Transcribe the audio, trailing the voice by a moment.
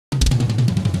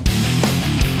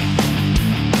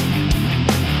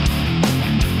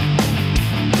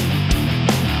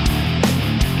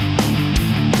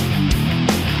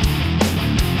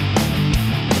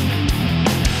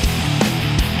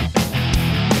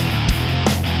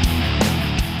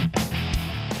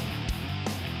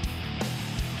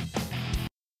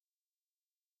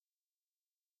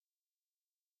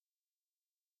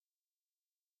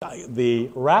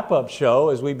The wrap-up show,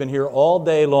 as we've been here all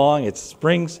day long. It's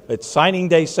Signing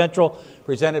Day Central,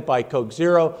 presented by Coke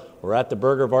Zero. We're at the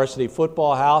Berger Varsity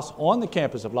Football House on the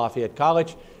campus of Lafayette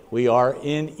College. We are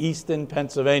in Easton,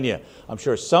 Pennsylvania. I'm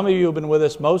sure some of you have been with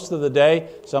us most of the day.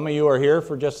 Some of you are here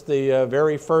for just the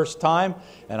very first time.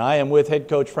 And I am with head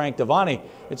coach Frank Devaney.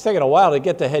 It's taken a while to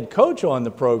get the head coach on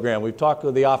the program. We've talked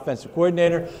with the offensive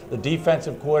coordinator, the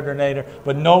defensive coordinator,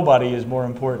 but nobody is more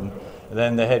important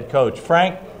than the head coach.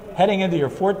 Frank, heading into your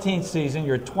 14th season,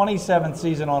 your 27th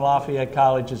season on Lafayette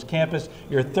College's campus,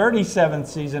 your 37th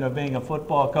season of being a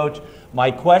football coach.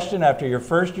 My question, after your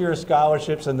first year of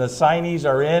scholarships and the signees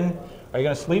are in, are you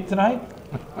going to sleep tonight?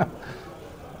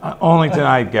 Only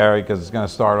tonight, Gary, because it's going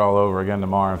to start all over again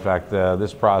tomorrow. In fact,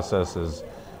 this process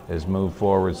has moved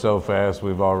forward so fast,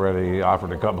 we've already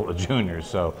offered a couple of juniors.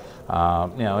 So,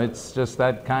 you know, it's just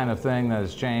that kind of thing that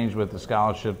has changed with the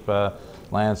scholarship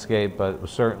landscape, but it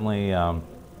was certainly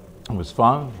it was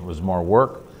fun. It was more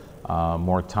work,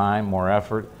 more time, more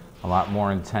effort, a lot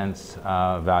more intense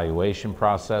evaluation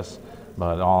process.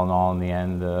 But all in all, in the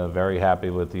end, very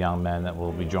happy with the young men that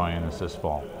will be joining us this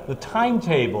fall. The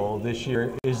timetable this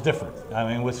year is different. I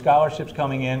mean, with scholarships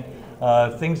coming in,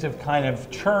 things have kind of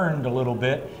churned a little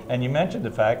bit. And you mentioned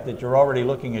the fact that you're already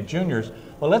looking at juniors.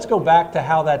 Well, let's go back to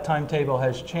how that timetable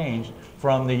has changed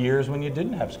from the years when you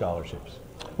didn't have scholarships.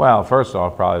 Well, first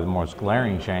off, probably the most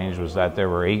glaring change was that there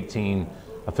were 18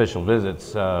 official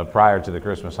visits prior to the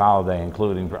Christmas holiday,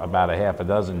 including about a half a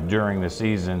dozen during the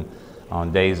season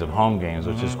on days of home games,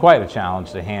 which is quite a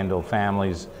challenge to handle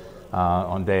families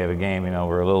on day of a game. You know,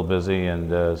 we're a little busy, and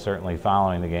certainly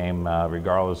following the game,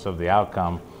 regardless of the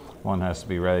outcome, one has to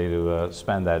be ready to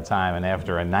spend that time. And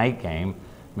after a night game,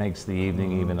 makes the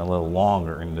evening even a little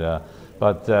longer. And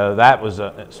But that was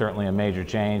certainly a major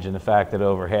change, in the fact that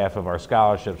over half of our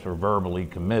scholarships were verbally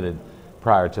committed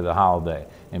prior to the holiday.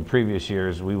 In previous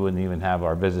years, we wouldn't even have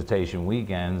our visitation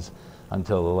weekends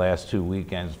until the last 2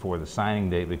 weekends before the signing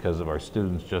date because of our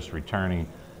students just returning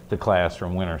to class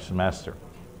from winter semester.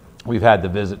 We've had to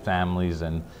visit families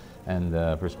and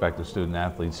prospective student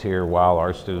athletes here while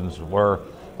our students were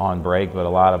on break, but a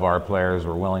lot of our players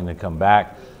were willing to come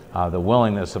back. The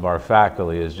willingness of our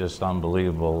faculty is just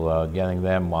unbelievable, getting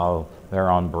them while they're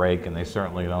on break, and they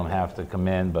certainly don't have to come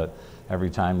in, but every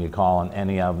time you call on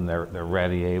any of them, they're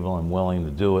ready, able, and willing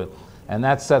to do it. And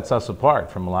that sets us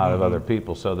apart from a lot of other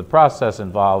people. So the process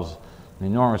involves an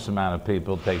enormous amount of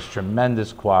people. It takes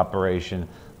tremendous cooperation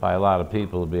by a lot of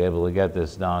people to be able to get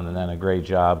this done, and then a great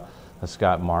job that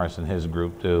Scott Morris and his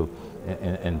group do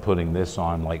in putting this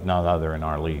on like none other in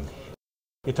our league.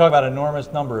 You talk about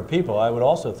enormous number of people. I would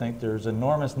also think there's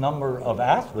enormous number of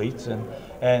athletes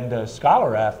and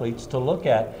scholar athletes to look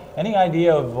at. Any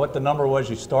idea of what the number was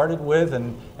you started with,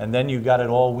 and then you got it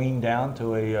all weaned down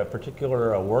to a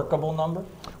particular workable number?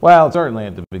 Well, certainly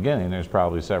at the beginning, there's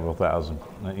probably several thousand,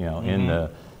 you know,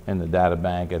 in the data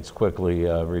bank. It's quickly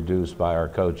reduced by our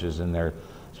coaches in their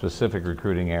specific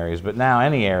recruiting areas, but now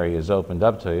any area is opened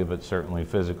up to you, but certainly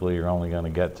physically you're only going to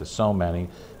get to so many,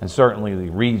 and certainly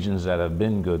the regions that have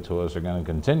been good to us are going to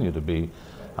continue to be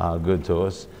good to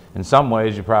us. In some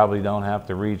ways you probably don't have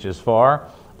to reach as far,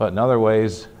 but in other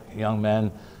ways young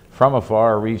men from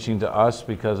afar are reaching to us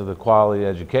because of the quality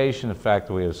education, the fact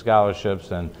that we have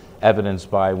scholarships, and evidenced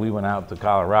by we went out to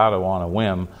Colorado on a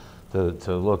whim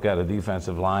to look at a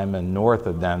defensive lineman north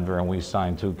of Denver, and we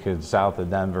signed 2 kids south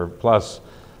of Denver, plus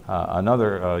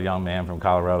another young man from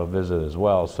Colorado visited as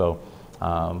well. So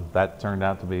that turned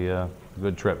out to be a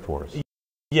good trip for us.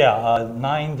 Yeah,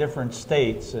 9 different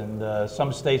states, and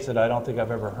some states that I don't think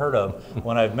I've ever heard of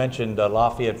when I've mentioned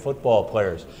Lafayette football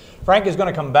players. Frank is going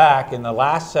to come back in the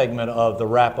last segment of the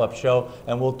wrap-up show,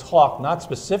 and we'll talk not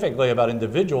specifically about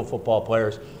individual football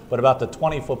players, but about the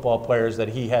 20 football players that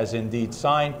he has indeed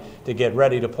signed to get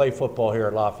ready to play football here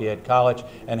at Lafayette College,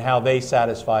 and how they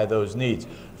satisfy those needs.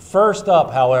 First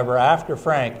up, however, after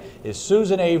Frank, is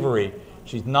Susan Avery.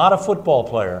 She's not a football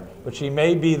player, but she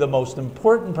may be the most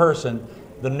important person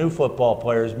the new football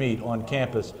players meet on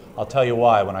campus. I'll tell you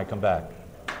why when I come back.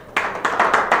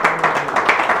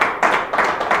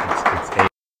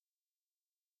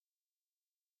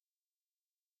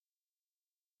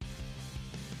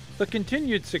 The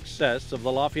continued success of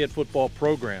the Lafayette football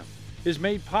program is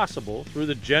made possible through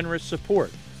the generous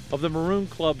support of the Maroon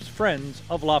Club's Friends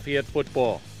of Lafayette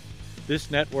Football. This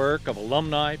network of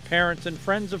alumni, parents, and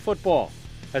friends of football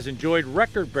has enjoyed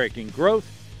record-breaking growth,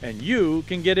 and you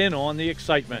can get in on the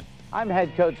excitement. I'm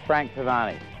head coach Frank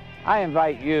Devaney. I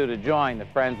invite you to join the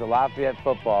Friends of Lafayette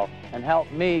Football and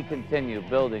help me continue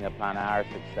building upon our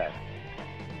success.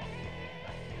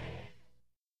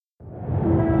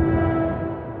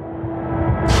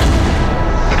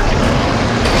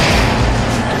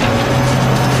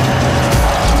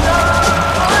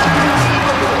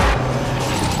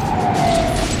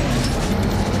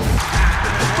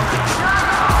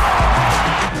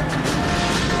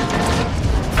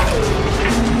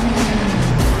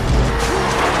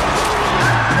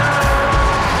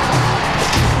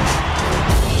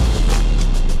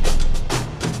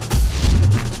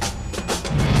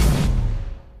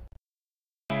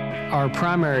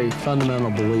 primary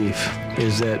fundamental belief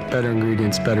is that better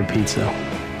ingredients, better pizza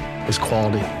is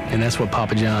quality, and that's what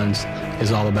Papa John's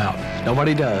is all about.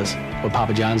 Nobody does what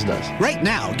Papa John's does. Right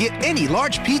now, get any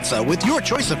large pizza with your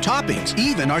choice of toppings,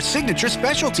 even our signature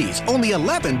specialties, only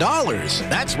 $11.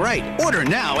 That's right. Order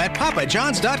now at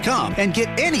papajohns.com and get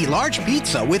any large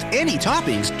pizza with any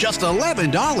toppings, just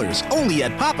 $11, only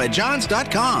at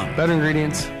papajohns.com. Better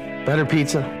ingredients, better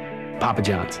pizza, Papa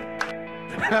John's.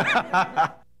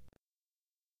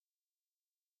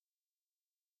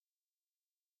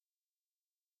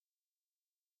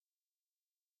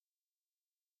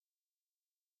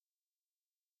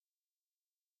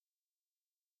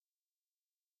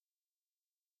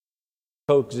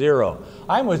 Coke Zero.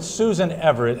 I'm with Susan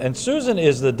Everett, and Susan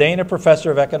is the Dana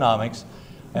Professor of Economics,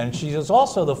 and she is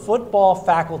also the football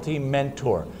faculty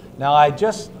mentor. Now, I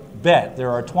just bet there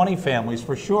are 20 families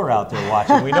for sure out there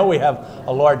watching. We know we have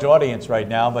a large audience right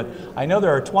now, but I know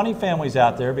there are 20 families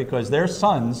out there because their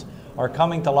sons are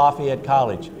coming to Lafayette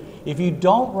College. If you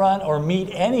don't run or meet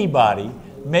anybody,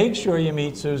 make sure you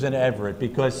meet Susan Everett,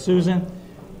 because Susan,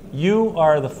 you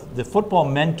are the football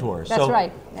mentor. That's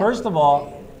right. First of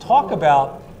all, talk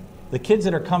about the kids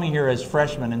that are coming here as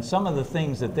freshmen and some of the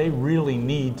things that they really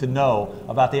need to know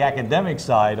about the academic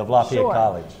side of Lafayette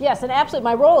College. Yes, and absolutely.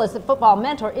 My role as the football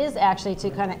mentor is actually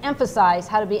to kind of emphasize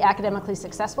how to be academically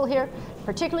successful here,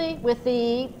 particularly with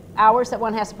the hours that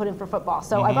one has to put in for football.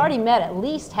 So I've already met at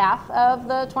least half of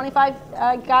the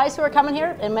 25 guys who are coming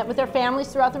here and met with their families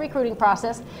throughout the recruiting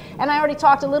process. And I already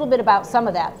talked a little bit about some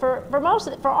of that.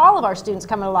 For all of our students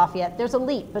coming to Lafayette, there's a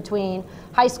leap between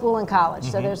high school and college.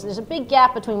 So there's a big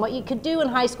gap between what you could do in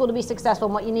high school to be successful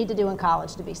and what you need to do in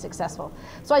college to be successful.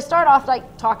 So I start off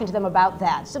like talking to them about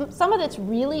that. Some of it's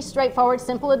really straightforward,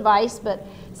 simple advice, but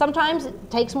sometimes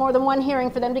it takes more than one hearing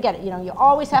for them to get it. You know, you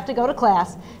always have to go to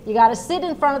class. You got to sit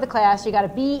in front of the class. You got to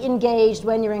be engaged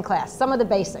when you're in class. Some of the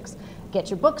basics. Get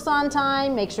your books on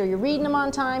time, make sure you're reading them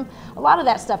on time, a lot of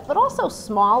that stuff, but also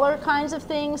smaller kinds of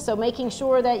things. So making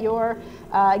sure that you're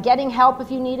getting help if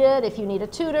you need it, if you need a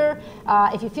tutor,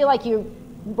 if you feel like you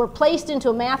were placed into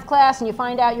a math class and you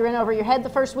find out you're in over your head the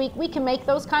first week, we can make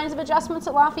those kinds of adjustments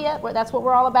at Lafayette. That's what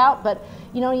we're all about. But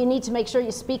you know, you need to make sure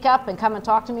you speak up and come and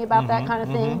talk to me about that kind of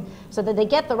thing, so that they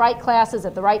get the right classes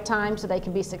at the right time so they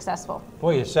can be successful.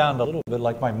 Boy, you sound a little bit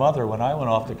like my mother when I went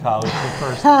off to college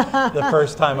the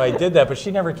first time I did that, but she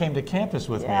never came to campus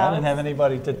with me. I didn't have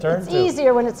anybody to turn to. It's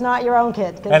easier when it's not your own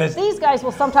kid, because these guys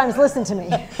will sometimes listen to me.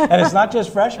 And it's not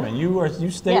just freshmen. You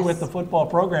stay with the football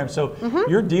program, so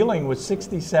you're dealing with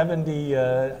 60, 70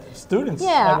 students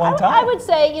at one time. I would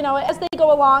say, you know, as they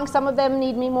go along, some of them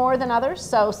need me more than others.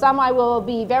 So some I will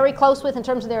be very close with in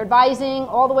terms of their advising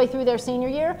all the way through their senior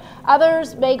year.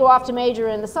 Others may go off to major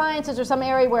in the sciences or some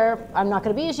area where I'm not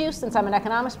going to be as used, since I'm an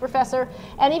economics professor.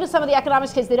 And even some of the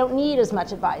economics kids, they don't need as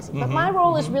much advising. But my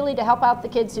role is really to help out the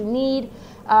kids who need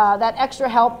that extra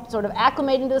help, sort of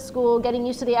acclimating to the school, getting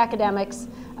used to the academics.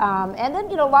 And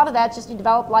then, you know, a lot of that just you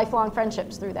develop lifelong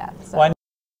friendships through that. So. Well,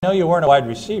 I know you weren't a wide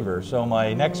receiver, so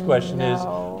my next question is,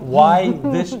 why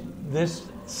this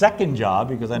second job,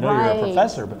 because I know you're a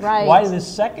professor, but why this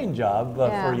second job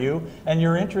for you and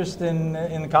your interest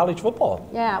in college football?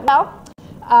 Yeah, well,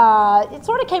 it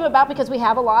sort of came about because we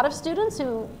have a lot of students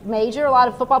who major, a lot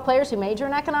of football players who major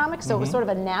in economics, so it was sort of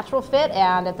a natural fit.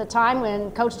 And at the time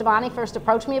when Coach Devani first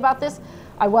approached me about this,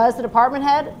 I was the department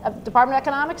head of Department of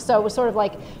Economics, so it was sort of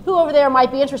like, who over there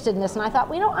might be interested in this? And I thought,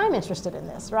 well, you know, I'm interested in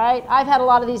this, right? I've had a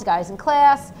lot of these guys in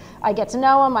class. I get to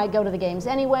know them. I go to the games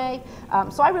anyway.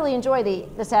 So I really enjoy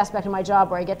this aspect of my job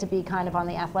where I get to be kind of on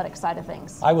the athletic side of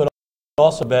things. I would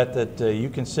also bet that you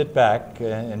can sit back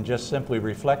and just simply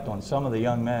reflect on some of the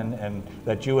young men and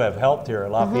that you have helped here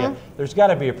at Lafayette. There's got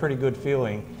to be a pretty good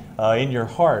feeling in your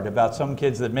heart about some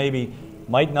kids that maybe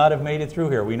might not have made it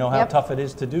through here. We know how tough it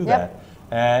is to do that.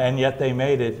 And yet they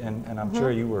made it, and I'm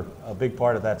sure you were a big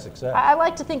part of that success. I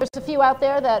like to think there's a few out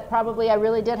there that probably I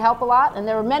really did help a lot, and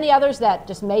there were many others that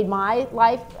just made my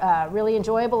life really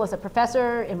enjoyable as a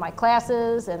professor in my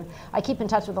classes, and I keep in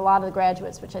touch with a lot of the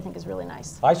graduates, which I think is really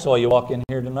nice. I saw you walk in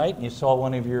here tonight, and you saw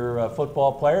one of your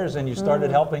football players, and you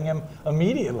started helping him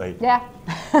immediately. Yeah.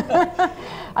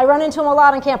 I run into them a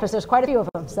lot on campus. There's quite a few of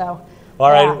them, so. All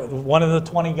right, one of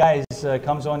the 20 guys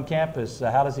comes on campus.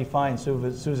 How does he find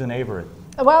Susan Everett?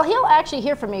 Well, he'll actually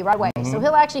hear from me right away. So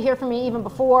he'll actually hear from me even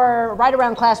before, right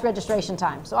around class registration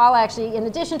time. So I'll actually, in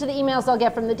addition to the emails they'll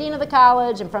get from the dean of the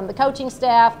college and from the coaching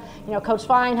staff, you know, Coach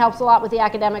Fine helps a lot with the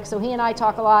academics, so he and I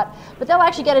talk a lot. But they'll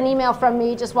actually get an email from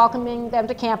me just welcoming them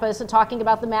to campus and talking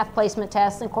about the math placement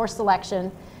tests and course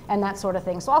selection and that sort of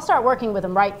thing. So I'll start working with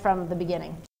them right from the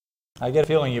beginning. I get a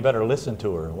feeling you better listen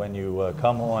to her when you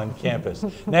come on campus.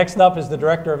 Next up is the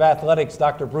Director of Athletics,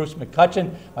 Dr. Bruce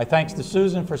McCutcheon. My thanks to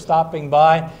Susan for stopping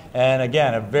by, and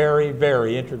again, a very,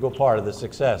 very integral part of the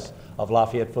success of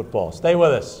Lafayette football. Stay with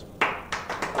us.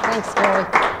 Thanks, Gary.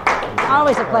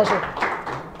 Always a pleasure.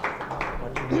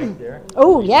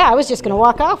 Oh, yeah, I was just going to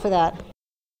walk off of that.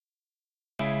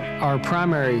 Our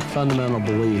primary fundamental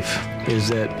belief is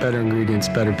that better ingredients,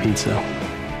 better pizza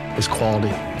is quality,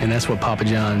 and that's what Papa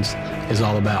John's is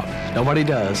all about. Nobody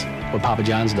does what Papa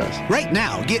John's does. Right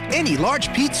now, get any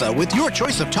large pizza with your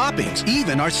choice of toppings,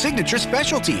 even our signature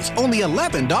specialties, only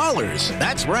 $11.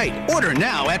 That's right. Order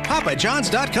now at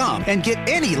papajohns.com and get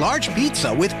any large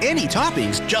pizza with any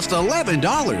toppings, just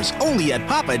 $11, only at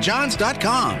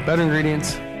papajohns.com. Better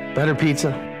ingredients, better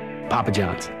pizza, Papa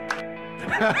John's.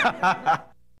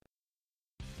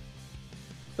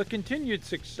 The continued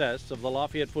success of the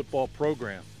Lafayette football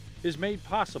program is made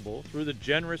possible through the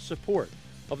generous support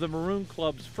of the Maroon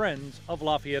Club's Friends of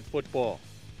Lafayette Football.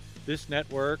 This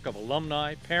network of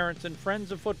alumni, parents, and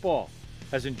friends of football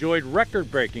has enjoyed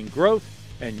record-breaking growth,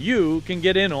 and you can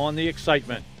get in on the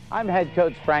excitement. I'm head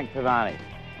coach Frank Pavani.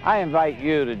 I invite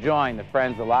you to join the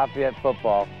Friends of Lafayette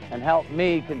Football and help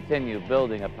me continue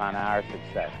building upon our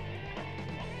success.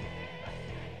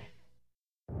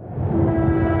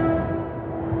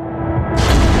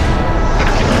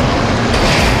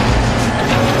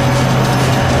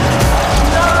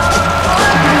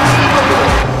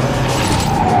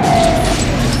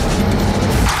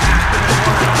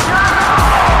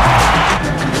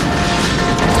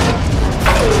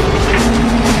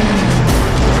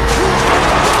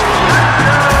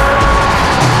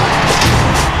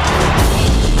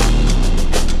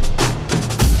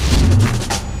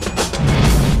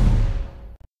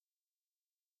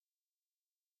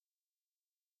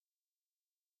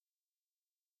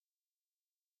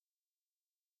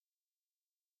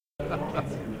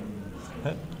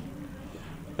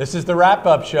 This is the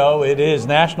wrap-up show. It is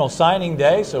National Signing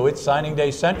Day, so it's Signing Day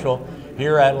Central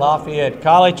here at Lafayette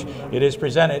College. It is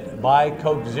presented by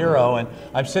Coke Zero, and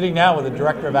I'm sitting now with the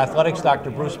Director of Athletics,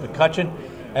 Dr. Bruce McCutcheon,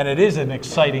 and it is an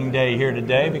exciting day here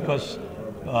today because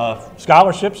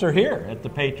scholarships are here at the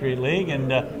Patriot League, and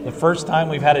the first time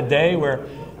we've had a day where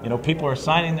people are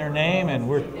signing their name and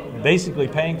we're basically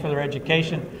paying for their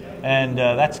education, and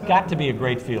that's got to be a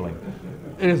great feeling.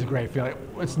 It is a great feeling.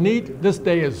 It's neat. This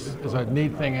day is a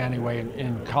neat thing anyway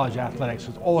in college athletics.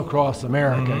 It's all across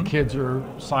America. Mm-hmm. Kids are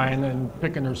signing and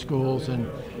picking their schools, and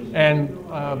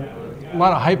a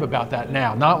lot of hype about that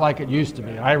now. Not like it used to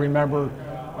be. I remember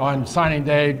on signing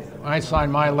day, I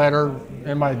signed my letter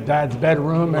in my dad's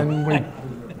bedroom, and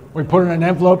we put it in an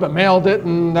envelope and mailed it,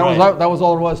 and that was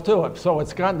all there was to it. So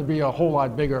it's gotten to be a whole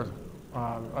lot bigger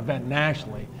event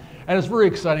nationally, and it's very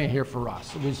exciting here for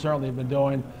us. We certainly have been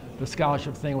doing the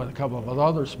scholarship thing with a couple of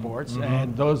other sports, mm-hmm.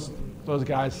 and those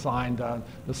guys signed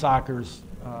the soccer's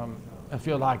and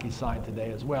field hockey signed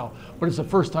today as well. But it's the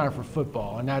first time for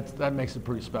football, and that makes it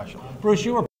pretty special. Bruce,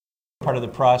 you were part of the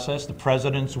process. The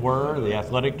presidents were, the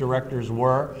athletic directors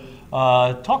were.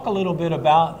 Talk a little bit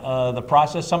about the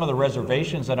process, some of the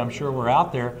reservations that I'm sure were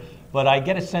out there, but I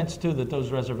get a sense too that those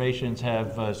reservations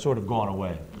have sort of gone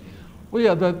away. Well,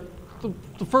 yeah,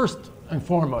 the first and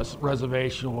foremost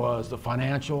reservation was the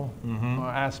financial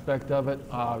aspect of it,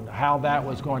 how that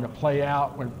was going to play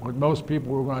out, what most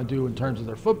people were going to do in terms of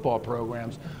their football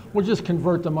programs, would just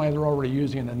convert the money they're already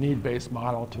using in a need-based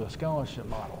model to a scholarship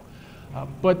model.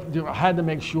 But I had to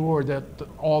make sure that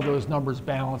all those numbers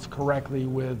balance correctly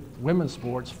with women's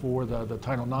sports for the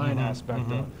Title IX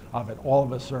aspect of it. All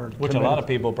of us are Which committed. A lot of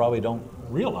people probably don't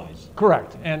realize.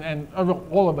 Correct, and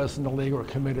all of us in the league are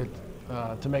committed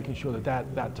to making sure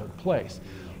that took place.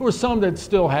 There were some that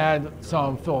still had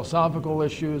some philosophical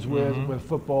issues with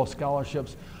football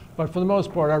scholarships, but for the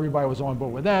most part, everybody was on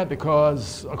board with that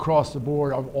because across the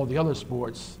board of all the other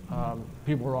sports,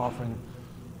 people were offering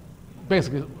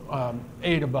basically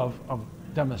aid above of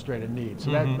demonstrated need.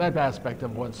 So that aspect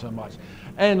of it wasn't so much.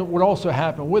 And what also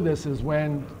happened with this is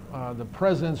when the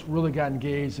presidents really got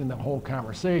engaged in the whole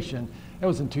conversation, it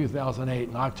was in 2008.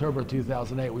 In October of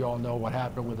 2008, we all know what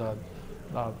happened with the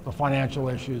financial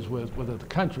issues with the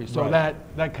country. So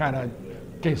that kind of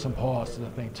gave some pause to the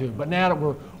thing too. But now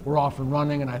that we're off and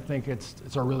running, and I think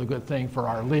it's a really good thing for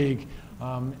our league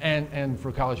and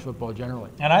for college football generally.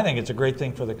 And I think it's a great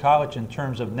thing for the college in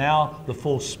terms of now the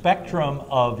full spectrum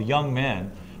of young men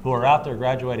who are out there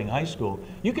graduating high school.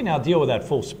 You can now deal with that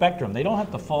full spectrum. They don't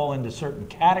have to fall into certain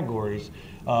categories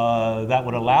that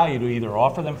would allow you to either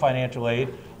offer them financial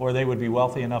aid or they would be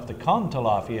wealthy enough to come to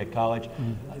Lafayette College.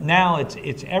 Now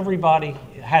it's everybody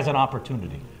has an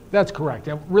opportunity. That's correct.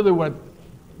 And really what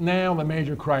now the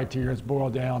major criteria is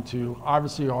boiled down to,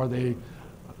 obviously,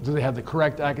 do they have the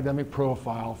correct academic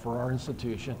profile for our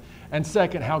institution? And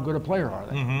second, how good a player are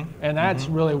they? And that's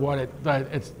really what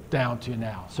it's down to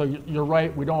now. So you're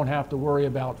right, we don't have to worry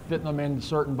about fitting them into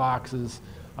certain boxes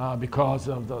because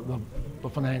of the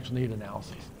financial need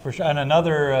analysis. For sure. And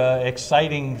another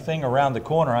exciting thing around the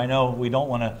corner, I know we don't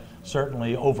want to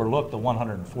certainly overlook the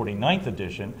 149th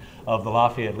edition of the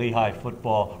Lafayette-Lehigh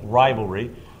football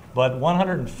rivalry, but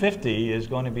 150 is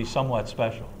going to be somewhat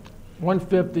special.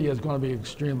 150 is going to be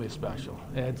extremely special.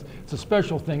 It's a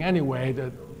special thing anyway.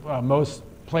 That most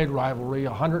played rivalry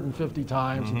 150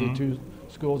 times. The two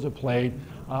schools have played,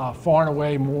 far and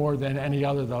away more than any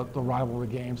other the rivalry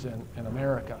games in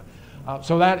America.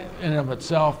 So that in and of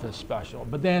itself is special.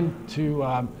 But then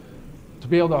to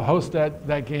be able to host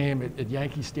that game at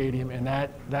Yankee Stadium and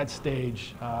that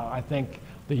stage, I think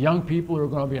the young people who are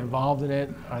going to be involved in it,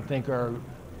 I think are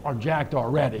jacked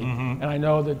already. And I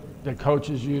know that the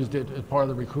coaches used it as part of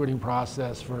the recruiting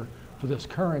process for this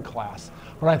current class.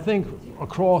 But I think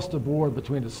across the board,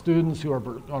 between the students who are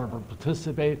going to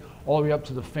participate, all the way up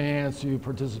to the fans who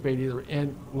participate either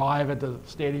live at the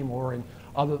stadium or in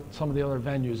some of the other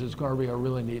venues, it's going to be a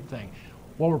really neat thing.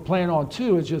 What we're planning on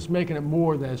too is just making it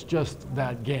more than it's just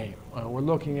that game. We're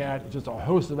looking at just a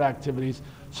host of activities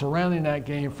surrounding that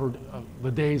game for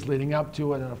the days leading up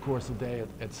to it, and of course the day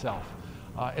itself.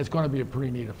 It's going to be a pretty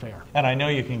neat affair. And I know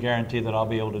you can guarantee that I'll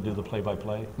be able to do the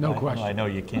play-by-play. No question. I know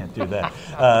you can't do that.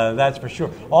 That's for sure.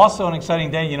 Also an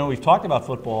exciting day. You know, we've talked about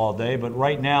football all day, but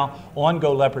right now on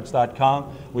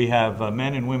GoLeopards.com, we have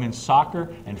men and women's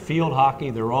soccer and field hockey.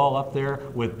 They're all up there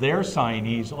with their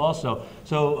signees also.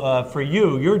 So for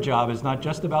you, your job is not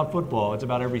just about football. It's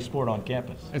about every sport on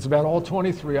campus. It's about all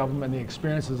 23 of them and the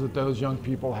experiences that those young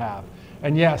people have.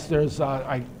 And yes, there's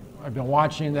I've been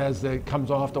watching as it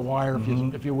comes off the wire,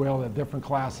 if you will, the different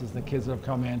classes, the kids that have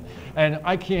come in. And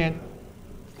I can't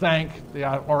thank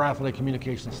our athletic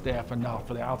communications staff enough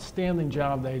for the outstanding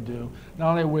job they do,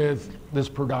 not only with this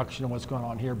production and what's going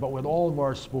on here, but with all of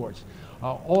our sports.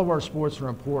 All of our sports are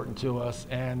important to us,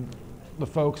 and the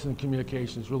folks in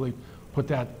communications really put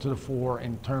that to the fore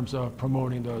in terms of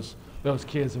promoting those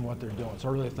kids and what they're doing. So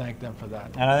I really thank them for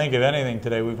that. And I think if anything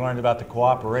today, we've learned about the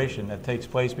cooperation that takes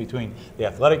place between the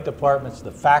athletic departments,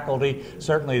 the faculty,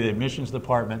 certainly the admissions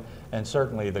department, and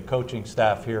certainly the coaching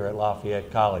staff here at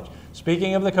Lafayette College.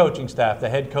 Speaking of the coaching staff, the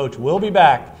head coach will be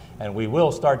back, and we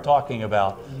will start talking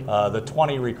about the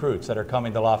 20 recruits that are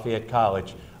coming to Lafayette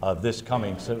College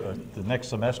the next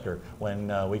semester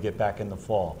when we get back in the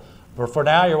fall. But for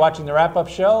now, you're watching the wrap-up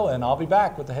show, and I'll be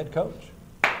back with the head coach.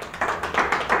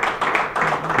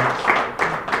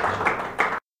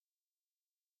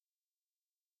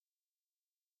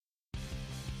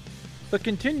 The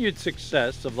continued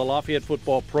success of the Lafayette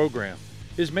football program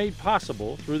is made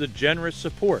possible through the generous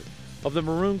support of the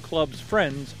Maroon Club's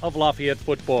Friends of Lafayette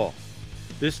Football.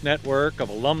 This network of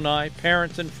alumni,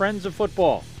 parents, and friends of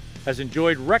football has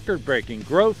enjoyed record-breaking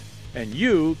growth, and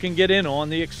you can get in on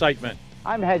the excitement.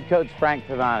 I'm head coach Frank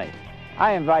Pavani.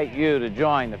 I invite you to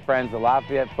join the Friends of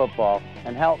Lafayette Football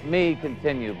and help me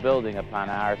continue building upon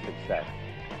our success.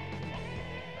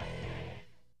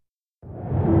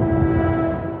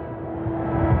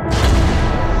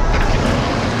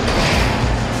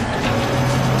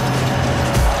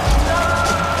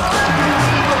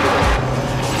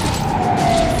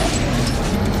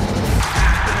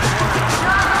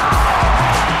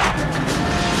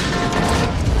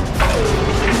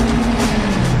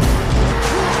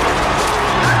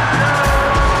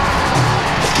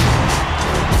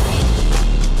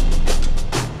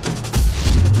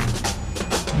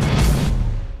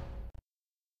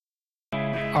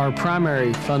 Our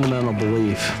primary fundamental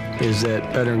belief is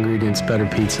that better ingredients, better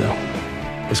pizza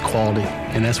is quality,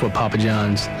 and that's what Papa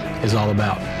John's is all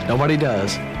about. Nobody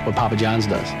does what Papa John's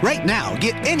does. Right now,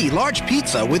 get any large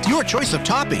pizza with your choice of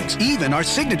toppings, even our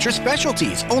signature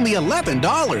specialties, only $11.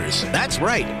 That's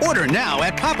right. Order now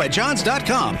at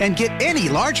papajohns.com and get any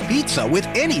large pizza with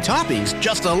any toppings,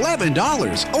 just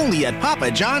 $11, only at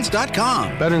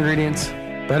papajohns.com. Better ingredients,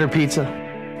 better pizza,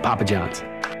 Papa John's.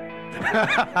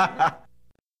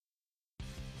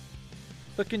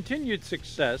 The continued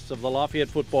success of the Lafayette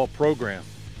football program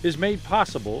is made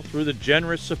possible through the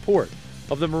generous support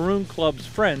of the Maroon Club's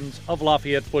Friends of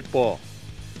Lafayette Football.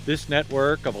 This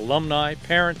network of alumni,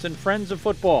 parents, and friends of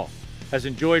football has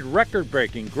enjoyed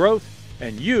record-breaking growth,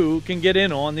 and you can get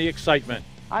in on the excitement.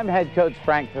 I'm head coach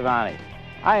Frank Pavani.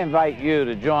 I invite you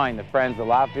to join the Friends of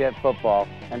Lafayette Football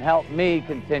and help me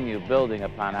continue building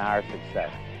upon our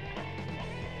success.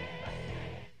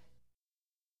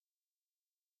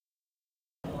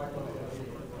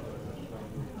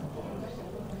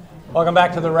 Welcome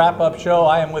back to the wrap-up show.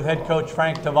 I am with head coach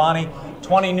Frank Tavani.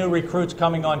 20 new recruits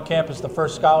coming on campus, the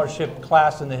first scholarship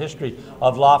class in the history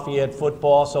of Lafayette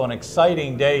football. So an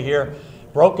exciting day here.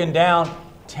 Broken down,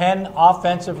 10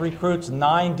 offensive recruits,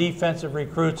 9 defensive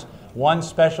recruits, 1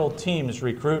 special teams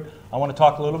recruit. I want to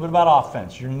talk a little bit about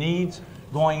offense, your needs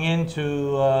going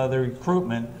into the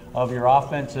recruitment of your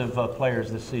offensive players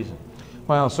this season.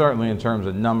 Well, certainly in terms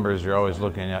of numbers, you're always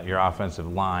looking at your offensive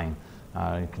line.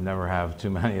 You can never have too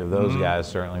many of those guys.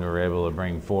 Certainly we were able to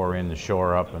bring 4 in to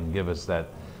shore up and give us that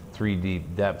 3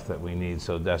 deep depth that we need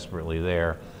so desperately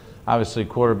there. Obviously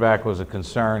quarterback was a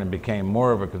concern and became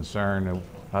more of a concern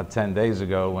about 10 days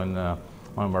ago when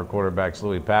one of our quarterbacks,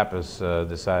 Louis Pappas,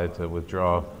 decided to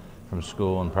withdraw from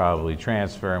school and probably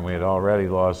transfer, and we had already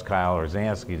lost Kyle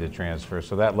Orzansky to transfer,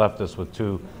 so that left us with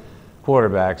 2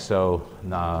 quarterbacks. So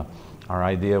our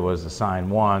idea was to sign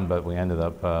 1, but we ended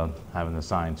up having to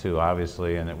sign 2,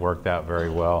 obviously, and it worked out very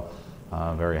well.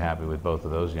 Very happy with both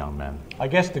of those young men. I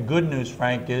guess the good news,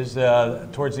 Frank, is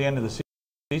towards the end of the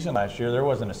season last year, there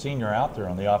wasn't a senior out there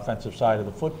on the offensive side of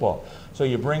the football. So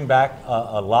you bring back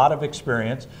a lot of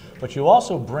experience, but you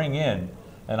also bring in,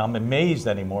 and I'm amazed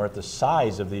anymore at the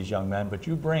size of these young men, but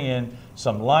you bring in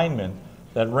some linemen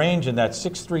that range in that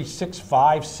 6'3",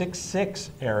 6'5", 6'6"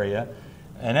 area,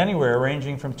 and anywhere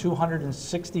ranging from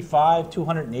 265,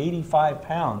 285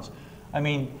 pounds. I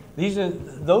mean,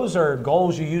 those are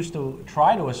goals you used to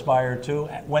try to aspire to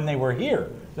when they were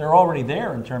here. They're already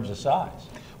there in terms of size.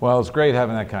 Well, it's great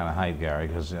having that kind of height, Gary,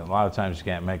 because a lot of times you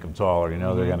can't make them taller. You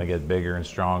know they're going to get bigger and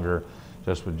stronger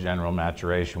just with general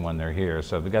maturation when they're here.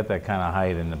 So if they got that kind of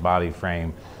height in the body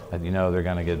frame, that you know they're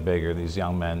going to get bigger. These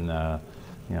young men,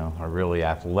 you know, are really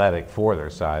athletic for their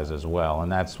size as well,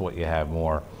 and that's what you have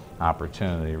more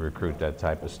opportunity to recruit that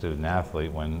type of student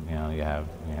athlete when you have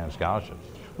scholarships.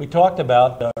 We talked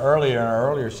about earlier in our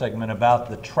earlier segment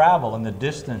about the travel and the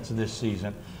distance this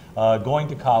season, going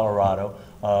to Colorado,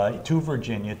 to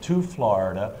Virginia, to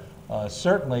Florida,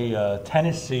 certainly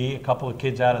Tennessee, a couple of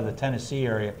kids out of the Tennessee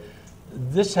area.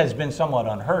 This has been somewhat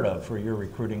unheard of for your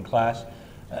recruiting class.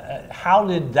 How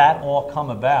did that all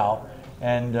come about?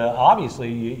 And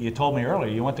obviously, you told me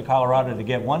earlier, you went to Colorado to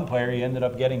get 1 player, you ended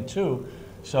up getting 2.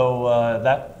 So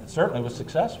that certainly was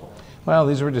successful. Well,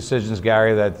 these were decisions,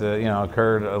 Gary, that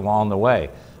occurred along the way.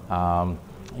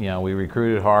 We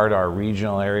recruited hard our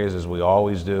regional areas, as we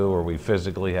always do, where we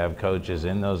physically have coaches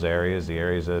in those areas, the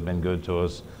areas that have been good to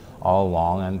us all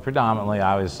along, and predominantly,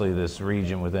 obviously, this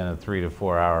region within a 3 to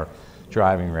 4 hour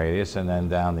driving radius, and then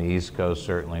down the East Coast,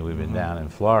 certainly we've been down in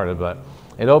Florida, but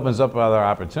it opens up other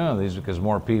opportunities because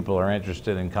more people are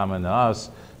interested in coming to us,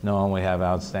 knowing we have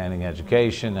outstanding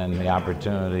education and the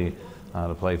opportunity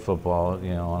to play football,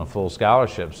 on a full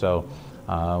scholarship. So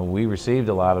we received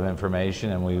a lot of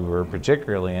information, and we were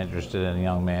particularly interested in a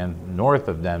young man north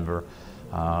of Denver.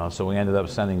 So we ended up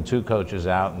sending 2 coaches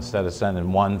out instead of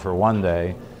sending 1 for 1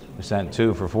 day. We sent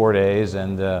 2 for 4 days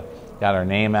and got our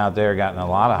name out there, got in a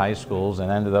lot of high schools,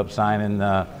 and ended up signing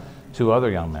 2 other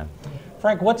young men.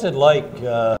 Frank, what's it like,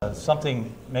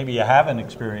 something maybe you haven't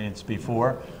experienced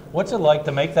before, what's it like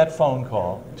to make that phone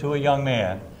call to a young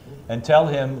man and tell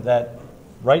him that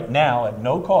right now, at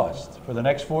no cost, for the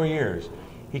next 4 years,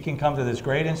 he can come to this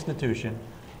great institution,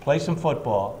 play some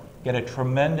football, get a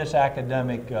tremendous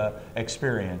academic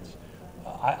experience?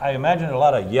 I imagine a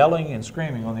lot of yelling and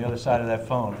screaming on the other side of that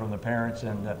phone from the parents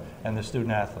and the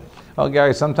student athlete. Well,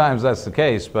 Gary, sometimes that's the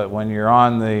case, but when you're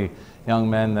on the young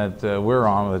men that we're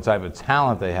on, with the type of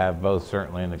talent they have, both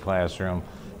certainly in the classroom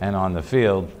and on the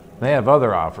field, they have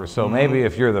other offers. So maybe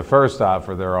if you're the first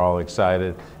offer, they're all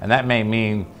excited, and that may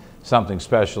mean something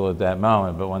special at that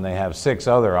moment, but when they have 6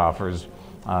 other offers,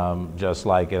 just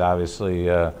like it, obviously,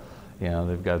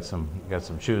 they've got some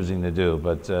choosing to do.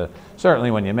 But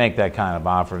certainly when you make that kind of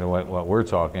offer to what we're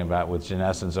talking about, which in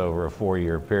essence over a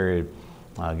 4-year period,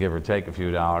 give or take a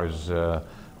few dollars,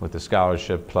 with the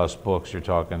scholarship plus books, you're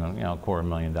talking,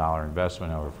 $250,000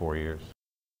 investment over 4 years.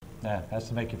 Yeah, has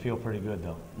to make you feel pretty good,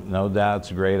 though. No doubt, it's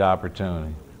a great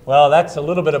opportunity. Well, that's a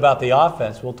little bit about the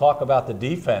offense. We'll talk about the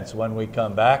defense when we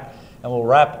come back, and we'll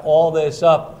wrap all this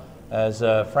up as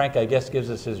Frank, I guess,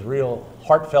 gives us his real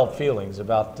heartfelt feelings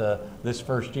about this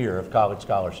first year of college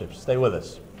scholarships. Stay with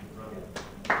us.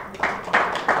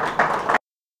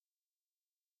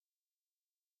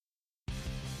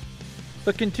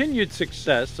 The continued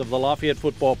success of the Lafayette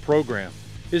football program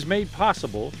is made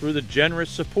possible through the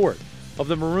generous support of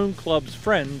the Maroon Club's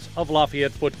Friends of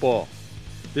Lafayette Football.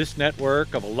 This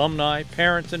network of alumni,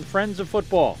 parents, and friends of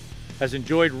football has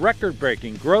enjoyed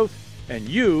record-breaking growth, and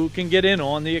you can get in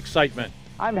on the excitement.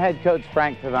 I'm head coach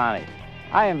Frank Tavani.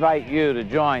 I invite you to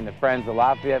join the Friends of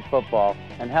Lafayette Football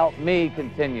and help me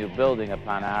continue building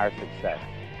upon our success.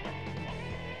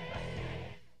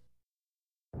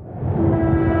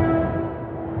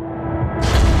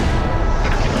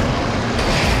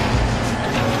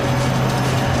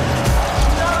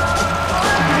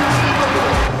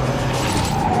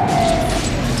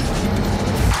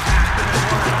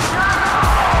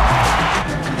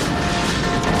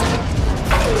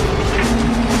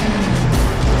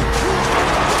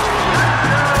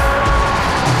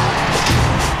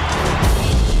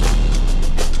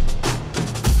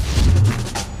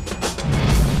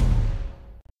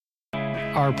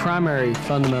 Our primary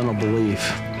fundamental belief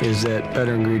is that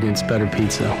better ingredients, better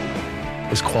pizza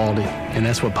is quality, and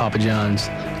that's what Papa John's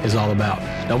is all about.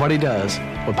 Nobody does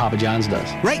what Papa John's does.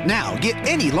 Right now, get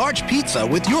any large pizza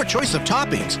with your choice of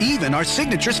toppings, even our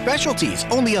signature specialties,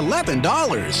 only $11.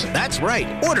 That's right.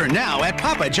 Order now at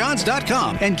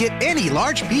papajohns.com and get any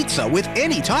large pizza with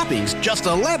any toppings, just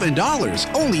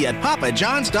 $11, only at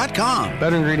papajohns.com.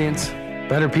 Better ingredients,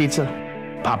 better pizza,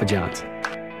 Papa John's.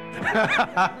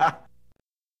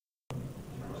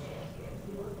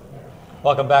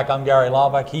 Welcome back. I'm Gary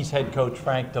Laubach. He's head coach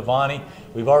Frank Devaney.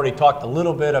 We've already talked a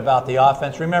little bit about the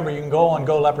offense. Remember, you can go on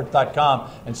GoLeopards.com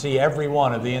and see every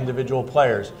one of the individual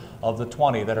players of the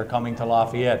 20 that are coming to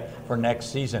Lafayette for next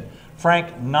season.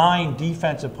 Frank, 9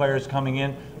 defensive players coming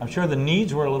in. I'm sure the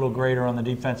needs were a little greater on the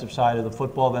defensive side of the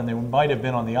football than they might have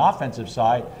been on the offensive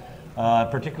side,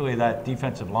 particularly that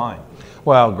defensive line.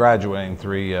 Well, graduating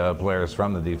 3 players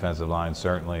from the defensive line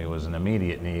certainly was an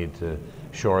immediate need to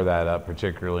shore that up,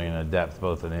 particularly in a depth,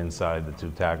 both an inside, the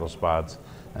 2 tackle spots,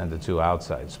 and the 2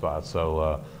 outside spots.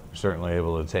 So we're certainly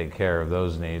able to take care of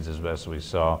those needs as best we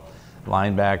saw.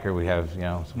 Linebacker, we have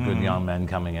some good young men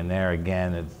coming in there.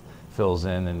 Again, it fills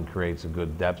in and creates a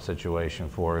good depth situation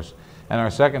for us. And our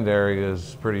secondary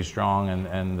is pretty strong,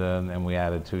 and we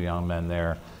added 2 young men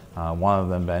there. One of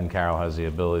them, Ben Carroll, has the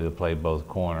ability to play both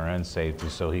corner and safety,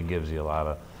 so he gives you a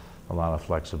lot of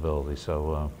flexibility.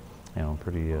 So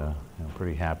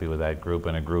pretty happy with that group,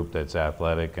 and a group that's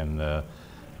athletic and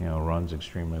runs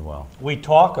extremely well. We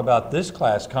talk about this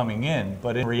class coming in,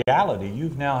 but in reality,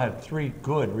 you've now had 3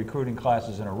 good recruiting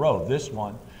classes in a row. This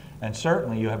one, and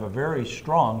certainly you have a very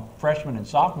strong freshman and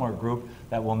sophomore group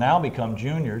that will now become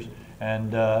juniors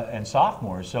and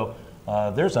sophomores. So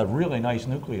there's a really nice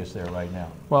nucleus there right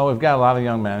now. Well, we've got a lot of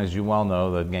young men, as you well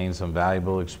know, that gained some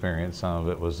valuable experience. Some of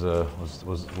it was a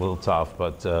little tough,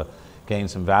 but gained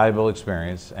some valuable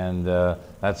experience, and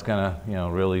that's going to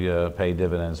really pay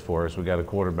dividends for us. We got a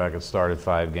quarterback that started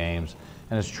 5 games,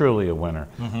 and is truly a winner.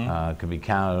 Can be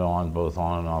counted on both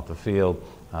on and off the field.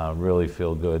 Really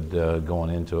feel good going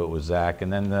into it with Zach,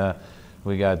 and then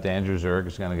we got Andrew Zerg,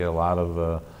 who's going to get a lot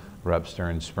of reps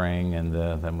during spring, and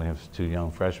then we have 2 young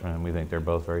freshmen, and we think they're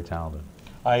both very talented.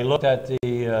 I looked at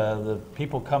the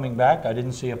people coming back. I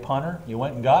didn't see a punter. You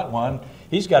went and got one.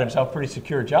 He's got himself a pretty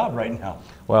secure job right now.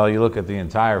 Well, you look at the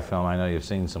entire film. I know you've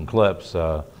seen some clips.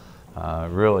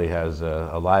 Really has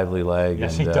a lively leg.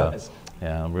 Yes, and, he does.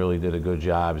 Yeah, really did a good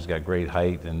job. He's got great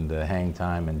height and hang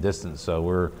time and distance. So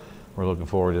we're looking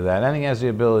forward to that. And he has the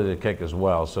ability to kick as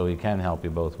well, so he can help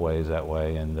you both ways that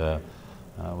way. And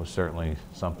was certainly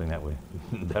something that we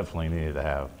definitely needed to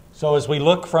have. So as we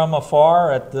look from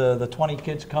afar at the 20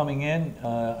 kids coming in,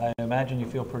 I imagine you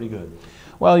feel pretty good.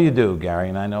 Well, you do, Gary,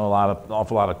 and I know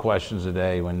awful lot of questions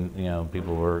today when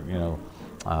people were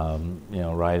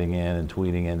writing in and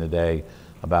tweeting in today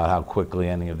about how quickly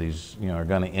any of these are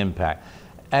going to impact.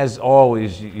 As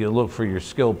always, you look for your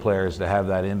skilled players to have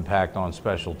that impact on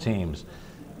special teams.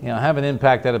 Have an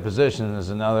impact at a position is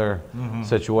another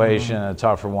situation, a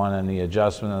tougher one, and the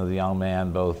adjustment of the young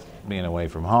man, both being away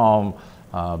from home,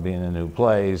 being in a new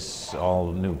place,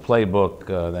 all new playbook,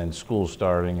 then school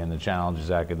starting, and the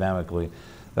challenges academically.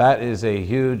 That is a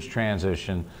huge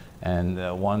transition, and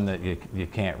one that you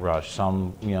can't rush.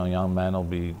 Some young men will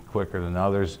be quicker than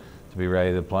others to be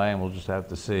ready to play, and we'll just have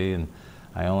to see. And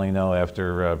I only know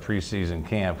after preseason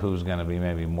camp who's going to be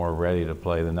maybe more ready to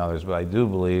play than others. But I do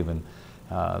believe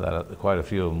that quite a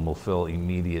few of them will fill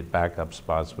immediate backup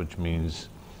spots, which means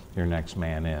your next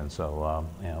man in. So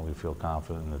we feel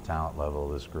confident in the talent level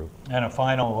of this group. And a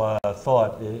final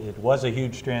thought, it was a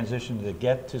huge transition to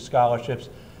get to scholarships,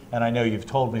 and I know you've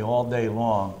told me all day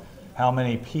long how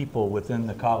many people within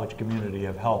the college community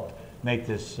have helped make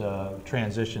this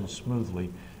transition smoothly.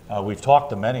 We've talked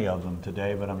to many of them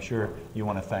today, but I'm sure you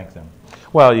want to thank them.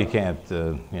 Well, you can't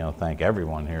thank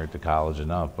everyone here at the college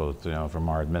enough, both from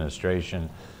our administration,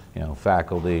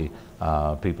 faculty,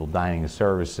 people dining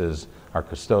services, our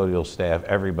custodial staff,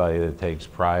 everybody that takes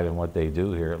pride in what they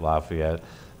do here at Lafayette.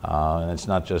 And it's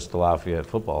not just the Lafayette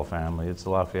football family, it's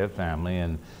the Lafayette family,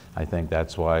 and I think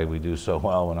that's why we do so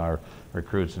well when our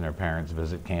recruits and their parents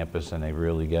visit campus and they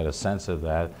really get a sense of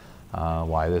that,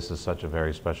 why this is such a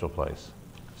very special place.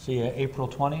 See you April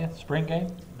 20th, spring game?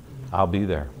 I'll be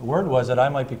there. The word was that I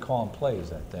might be calling plays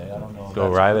that day. I don't know. Go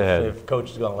right ahead. If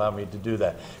Coach is going to allow me to do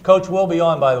that. Coach will be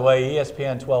on, by the way,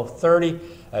 ESPN 1230,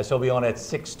 as he'll be on at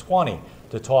 6:20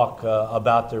 to talk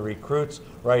about the recruits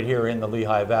right here in the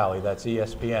Lehigh Valley. That's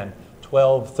ESPN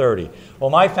 1230. Well,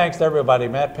 my thanks to everybody.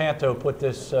 Matt Panto put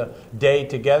this day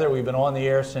together. We've been on the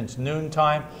air since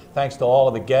noontime. Thanks to all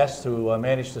of the guests who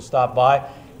managed to stop by.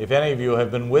 If any of you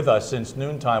have been with us since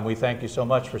noontime, we thank you so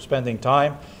much for spending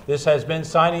time. This has been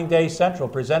Signing Day Central,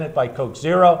 presented by Coke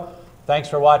Zero. Thanks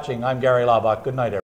for watching. I'm Gary Laubach. Good night, everyone.